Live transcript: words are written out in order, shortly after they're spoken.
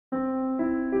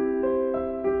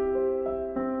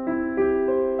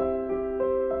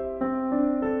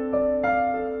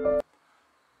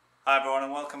Hi everyone,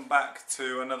 and welcome back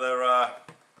to another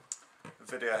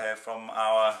video here from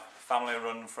our family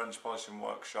run French polishing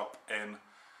workshop in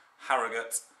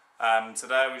Harrogate.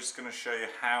 Today we're just going to show you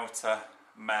how to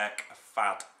make a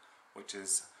fad, which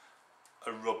is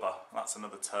a rubber. That's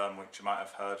another term which you might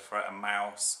have heard for it, a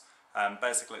mouse.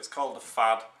 Basically it's called a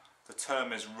fad. The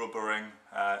term is rubbering.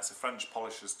 It's a French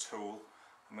polisher's tool.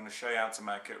 I'm going to show you how to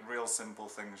make it. Real simple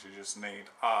things you just need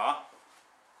are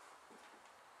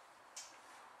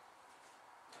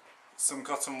some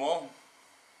cotton wool,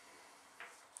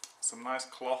 some nice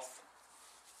cloth.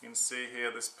 You can see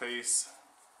here this piece.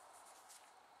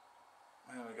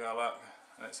 There we go, look.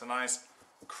 And it's a nice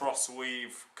cross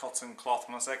weave cotton cloth.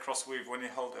 When I say cross weave, when you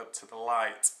hold it up to the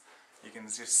light, you can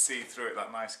just see through it,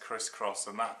 that nice crisscross,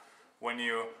 and that when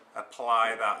you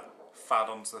apply that fad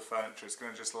onto the furniture, it's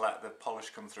going to just let the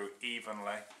polish come through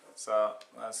evenly. So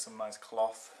there's some nice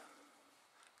cloth.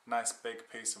 Nice big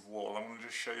piece of wool. I'm going to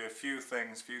just show you a few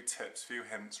things, few tips, few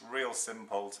hints. Real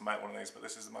simple to make one of these, but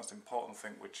this is the most important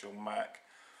thing which you'll make,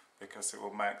 because it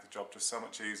will make the job just so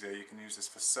much easier. You can use this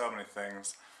for so many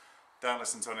things. Don't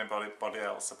listen to anybody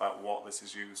else about what this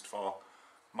is used for.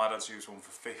 My dad's used one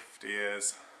for 50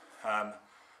 years,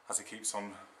 as he keeps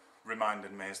on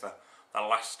reminding me, is the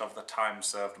last of the time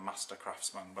served master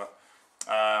craftsman. But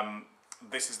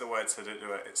this is the way to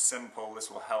do it. It's simple. This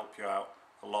will help you out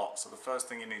a lot. So the first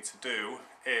thing you need to do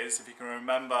is, if you can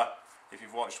remember, if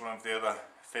you've watched one of the other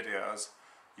videos,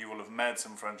 you will have made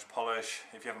some French polish.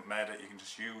 If you haven't made it, you can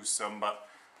just use some, but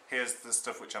here's the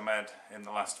stuff which I made in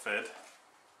the last vid.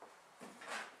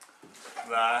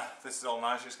 There, this is all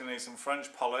nice. You're just going to need some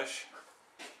French polish,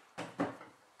 and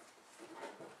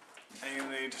you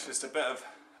need just a bit of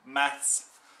meth,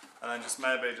 and then just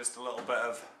maybe just a little bit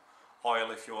of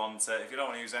oil if you want it. If you don't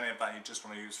want to use any of that, you just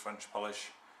want to use French polish,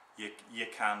 you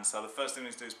can. So the first thing you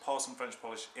need to do is pour some French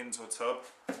polish into a tub.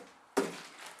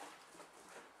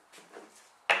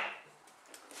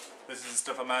 This is the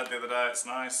stuff I made the other day. It's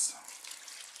nice,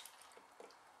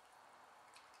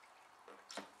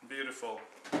 beautiful.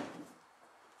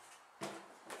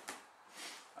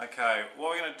 Okay, what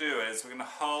we're going to do is we're going to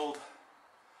hold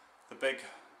the big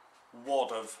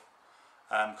wad of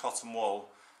cotton wool.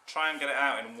 Try and get it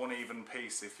out in one even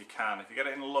piece if you can. If you get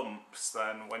it in lumps,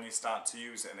 then when you start to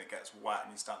use it and it gets wet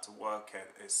and you start to work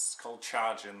it, it's called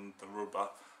charging the rubber.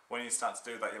 When you start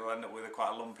to do that, you'll end up with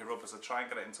quite a lumpy rubber, so try and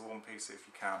get it into one piece if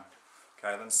you can.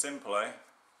 Okay, then simply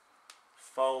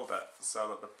fold it so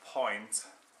that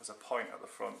there's a point at the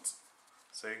front.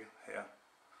 See, here.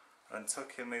 And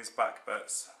tuck in these back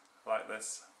bits like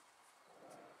this.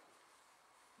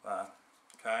 There.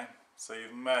 Okay, so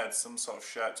you've made some sort of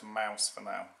shaped mouse for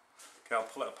now. Okay, I'll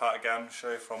pull it apart again,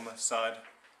 show you from this side.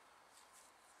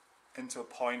 Into a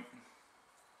point,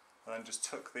 and then just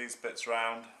tuck these bits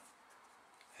round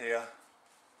here.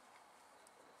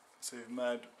 So you've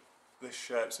made this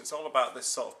shape. So it's all about this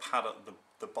sort of pad at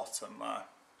the bottom there.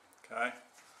 Okay,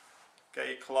 get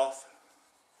your cloth.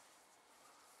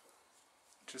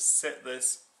 Just sit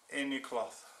this in your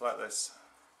cloth like this.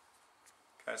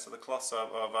 Okay, so the cloth's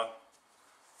over,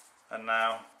 and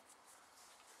now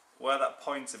where that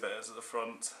pointy bit is at the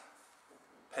front,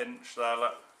 pinch there,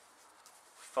 look,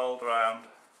 fold around,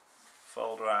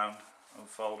 and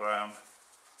fold around,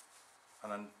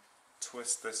 and then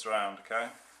twist this round, okay?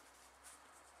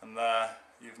 And there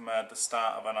you've made the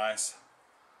start of a nice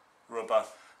rubber.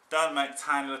 Don't make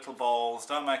tiny little balls,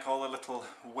 don't make all the little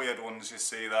weird ones you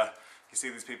see there. You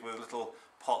see these people with little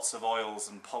pots of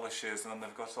oils and polishes, and then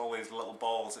they've got all these little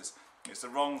balls. It's the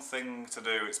wrong thing to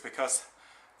do. It's because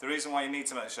the reason why you need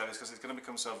to make the shape is because it's going to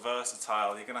become so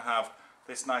versatile. You're going to have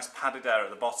this nice padded area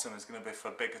at the bottom is going to be for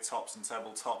bigger tops and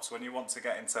tabletops. When you want to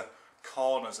get into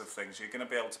corners of things, you're going to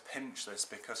be able to pinch this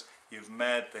because you've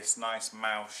made this nice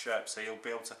mouse shape, so you'll be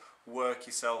able to work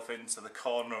yourself into the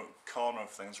corner of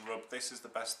things. Rub. This is the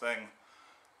best thing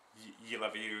you'll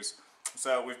ever use.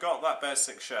 So we've got that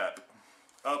basic shape.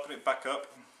 Open it back up.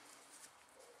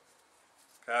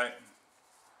 Okay.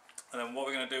 And then what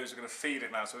we're going to do is we're going to feed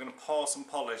it now. So we're going to pour some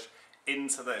polish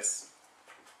into this.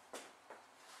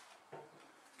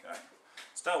 Okay.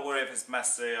 So don't worry if it's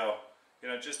messy, or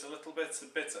just a little bit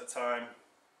at a time,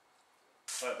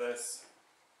 like this.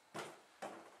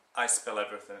 I spill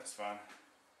everything, it's fine.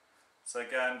 So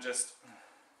again, just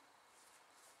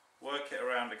work it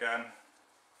around again.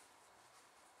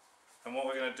 And what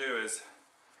we're going to do is,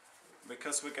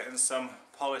 because we're getting some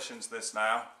polish into this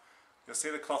now, you'll see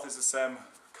the cloth is the same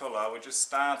colour. We're just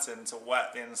starting to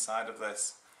wet the inside of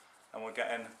this, and we're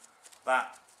getting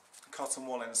that cotton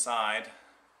wool inside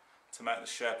to make the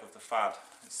shape of the fad.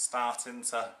 It's starting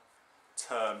to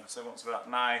turn, so it wants to be that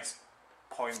nice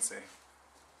pointy.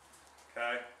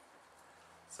 Okay,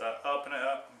 so open it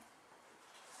up,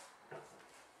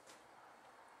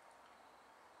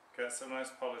 get some nice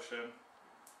polishing.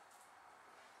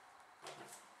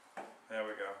 There we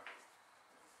go.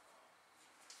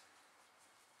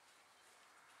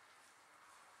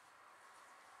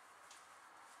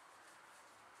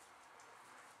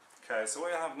 Okay, so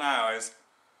what you have now is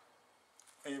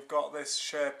you've got this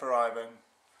shape arriving.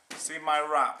 See my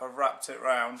wrap? I've wrapped it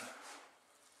round.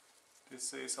 Do you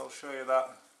see? So I'll show you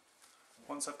that.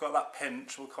 Once I've got that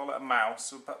pinch, we'll call it a mouse.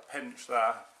 So we'll put a pinch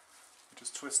there.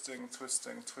 Just twisting,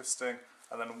 twisting, twisting,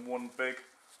 and then one big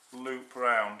loop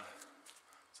round.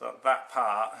 So that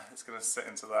part is going to sit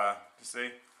into there. You see?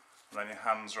 And then your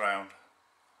hands round.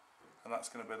 And that's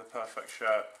going to be the perfect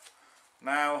shape.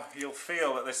 Now you'll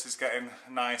feel that this is getting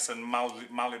nice and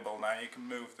malleable now. You can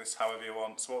move this however you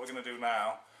want. So what we're going to do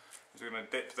now is we're going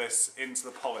to dip this into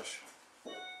the polish.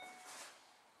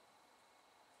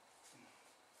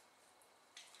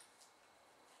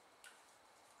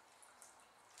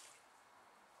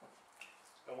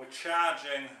 And we're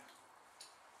charging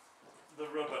the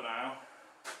rubber now.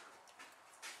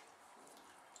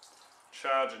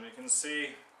 Charging, you can see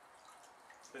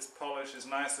this polish is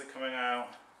nicely coming out.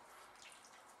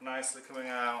 Nicely coming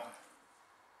out.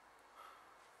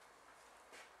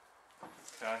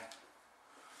 Okay.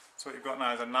 So what you've got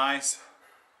now is a nice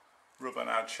rubber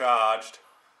now charged,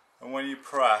 and when you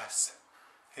press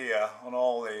here on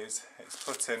all these, it's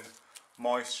putting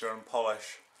moisture and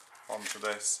polish onto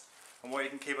this. And what you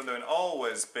can keep on doing,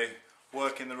 always be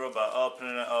working the rubber,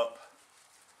 opening it up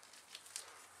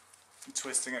and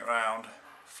twisting it round,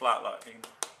 flat like you can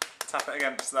tap it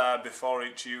against there before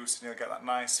each use, and you'll get that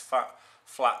nice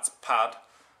flat pad.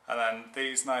 And then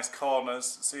these nice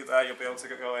corners, see there, you'll be able to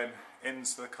get going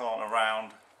into the corner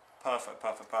round. Perfect,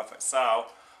 perfect, perfect. So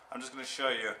I'm just going to show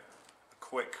you a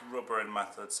quick rubbering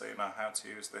method so you know how to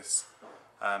use this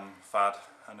fad,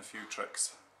 and a few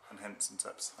tricks and hints and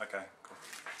tips. Okay, cool.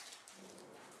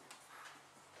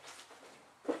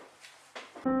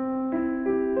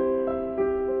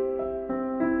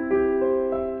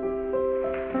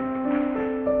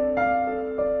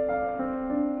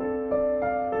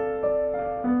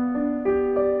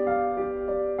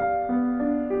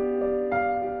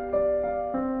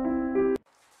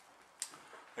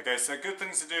 Okay, so good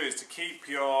things to do is to keep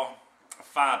your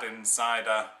fad inside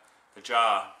a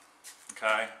jar.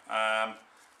 Okay,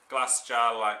 glass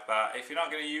jar like that. If you're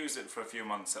not going to use it for a few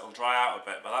months, it'll dry out a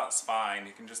bit, but that's fine.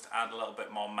 You can just add a little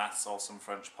bit more meths or some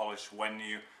French polish when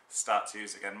you start to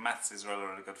use it again. Meths is really,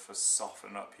 really good for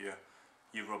softening up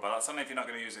your rubber. That's only if you're not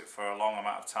going to use it for a long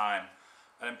amount of time.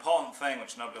 An important thing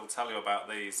which nobody will tell you about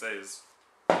these is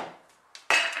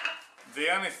the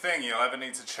only thing you'll ever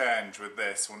need to change with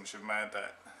this once you've made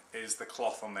it is the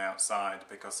cloth on the outside,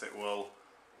 because it will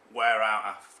wear out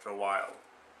after a while.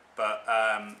 But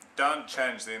don't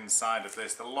change the inside of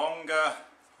this. The longer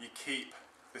you keep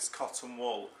this cotton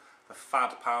wool, the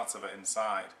fad part of it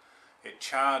inside, it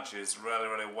charges really,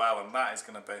 really well, and that is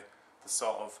going to be the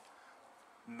sort of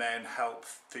main help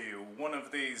for you. One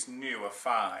of these new are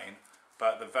fine,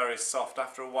 but they're very soft.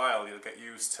 After a while you'll get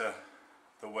used to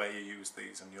the way you use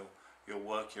these, and you'll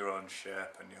work your own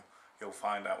shape, and you'll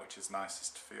find out which is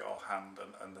nicest for your hand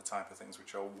and the type of things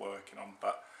which you're working on.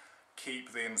 But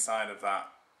keep the inside of that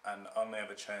and only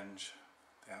ever change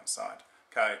the outside.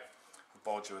 Okay, I've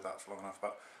bored you with that for long enough,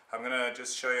 but I'm going to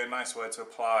just show you a nice way to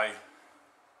apply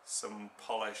some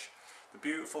polish. The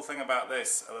beautiful thing about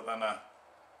this, other than a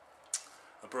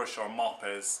brush or a mop,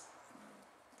 is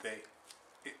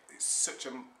it's such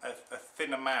a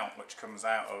thin amount which comes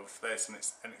out of this, and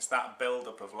it's that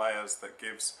build-up of layers that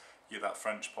gives you that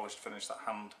French polished finish, that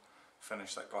hand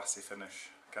finish, that glassy finish.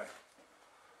 Okay,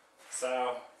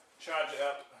 so charge it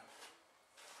up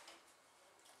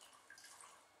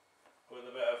with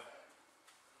a bit of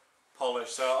polish.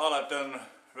 So all I've done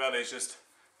really is just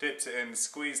dipped it in,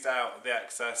 squeezed out the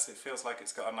excess. It feels like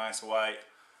it's got a nice weight,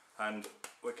 and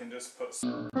we can just put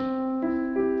some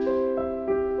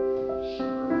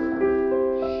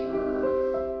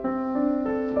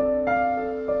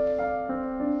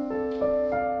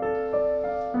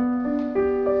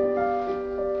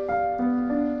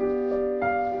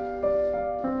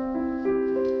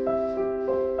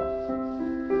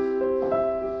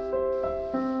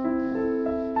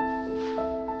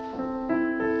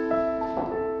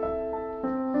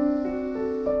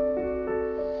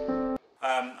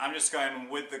I'm just going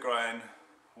with the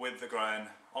grain.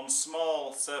 On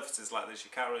small surfaces like this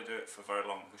you can't really do it for very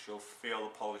long because you'll feel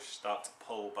the polish start to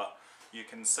pull, but you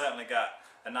can certainly get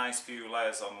a nice few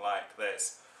layers on like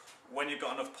this. When you've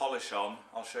got enough polish on,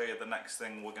 I'll show you the next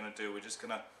thing we're going to do. We're just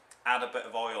going to add a bit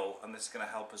of oil, and this is going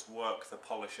to help us work the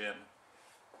polish in.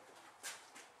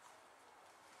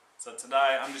 So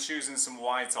today I'm just using some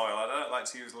white oil. I don't like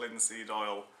to use linseed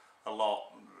oil a lot,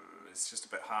 it's just a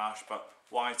bit harsh, but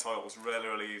white oil is really,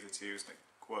 really easy to use and it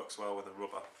works well with the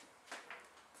rubber.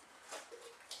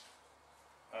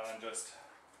 And then just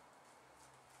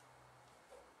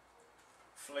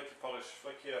flick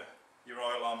your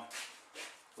oil on,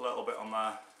 a little bit on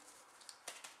there.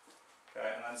 Okay,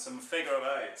 and then some figure of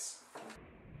eights.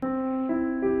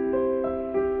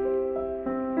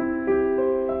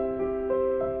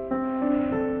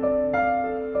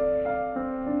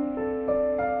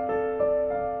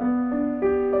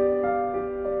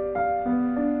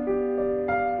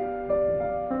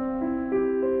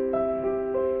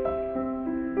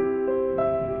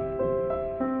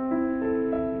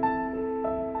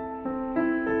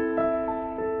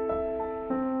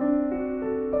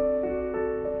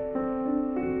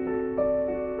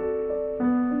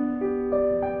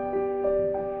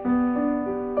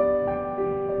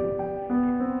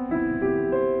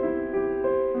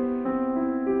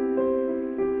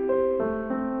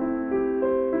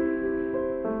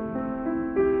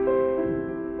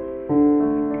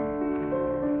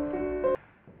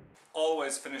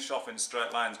 Always finish off in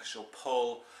straight lines because you'll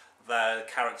pull the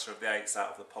character of the eights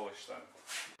out of the polish then.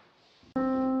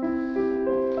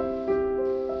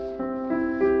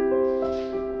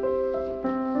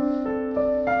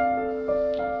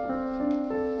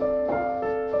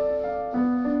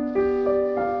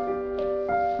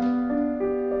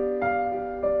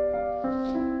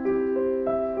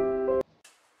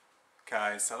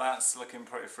 Okay, so that's looking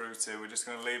pretty fruity. We're just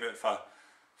going to leave it for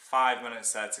 5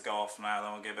 minutes there to go off now,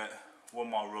 then we'll give it one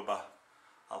more rubber.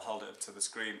 I'll hold it up to the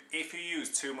screen. If you use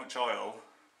too much oil,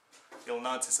 you'll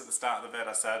notice at the start of the vid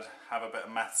I said have a bit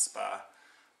of meth spar.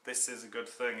 This is a good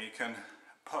thing. You can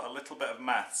put a little bit of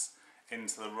meth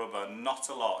into the rubber, not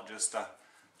a lot, just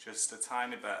a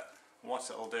tiny bit. What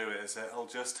it'll do is it'll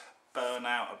just burn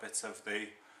out a bit of the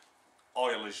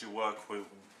oil as you work with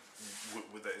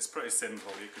it. It's pretty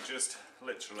simple. You could just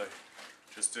literally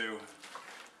just do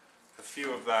a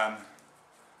few of them,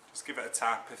 just give it a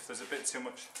tap. If there's a bit too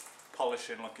much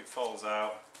polishing, look, it falls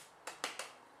out.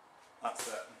 That's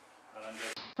it. And then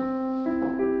just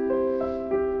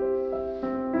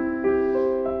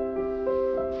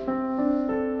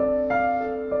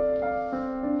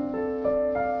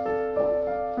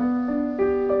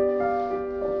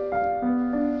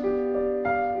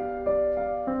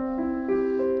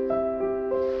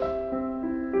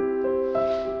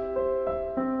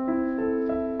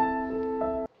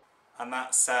and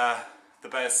that's the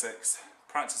basics.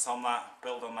 Practice on that,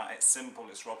 build on that. It's simple,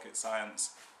 it's rocket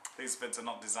science. These vids are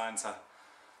not designed to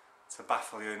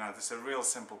baffle you. This is a real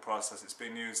simple process. It's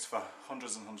been used for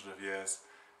hundreds and hundreds of years.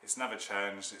 It's never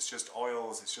changed. It's just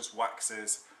oils, it's just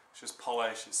waxes, it's just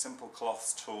polish, it's simple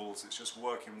cloths, tools, it's just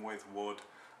working with wood.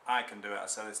 I can do it. I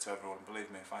say this to everyone, believe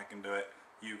me, if I can do it,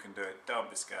 you can do it. Don't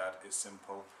be scared, it's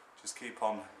simple. Just keep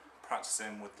on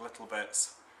practicing with little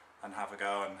bits and have a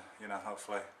go, and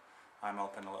hopefully I'm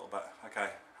helping a little bit. Okay,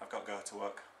 I've got to go to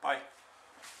work. Bye.